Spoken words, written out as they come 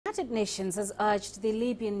United Nations has urged the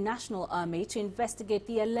Libyan National Army to investigate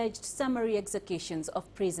the alleged summary executions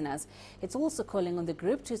of prisoners. It's also calling on the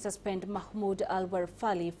group to suspend Mahmoud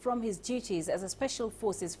al-Werfalli from his duties as a Special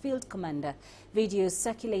Forces Field Commander. Videos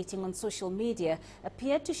circulating on social media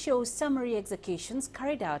appear to show summary executions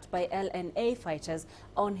carried out by LNA fighters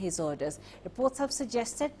on his orders. Reports have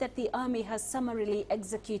suggested that the army has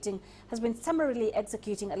been summarily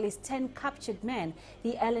executing at least 10 captured men.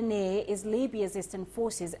 The LNA is Libya's Eastern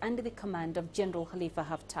Forces under the command of General Khalifa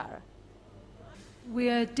Haftar. We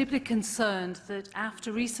are deeply concerned that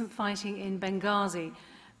after recent fighting in Benghazi,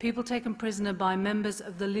 people taken prisoner by members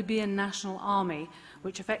of the Libyan National Army,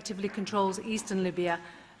 which effectively controls eastern Libya,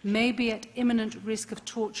 may be at imminent risk of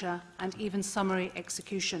torture and even summary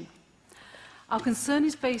execution. Our concern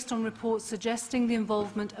is based on reports suggesting the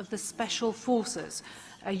involvement of the Special Forces,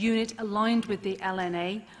 a unit aligned with the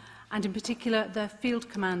LNA, and in particular their field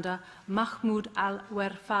commander, Mahmoud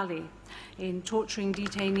al-Werfalli, in torturing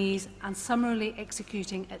detainees and summarily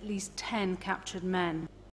executing at least 10 captured men.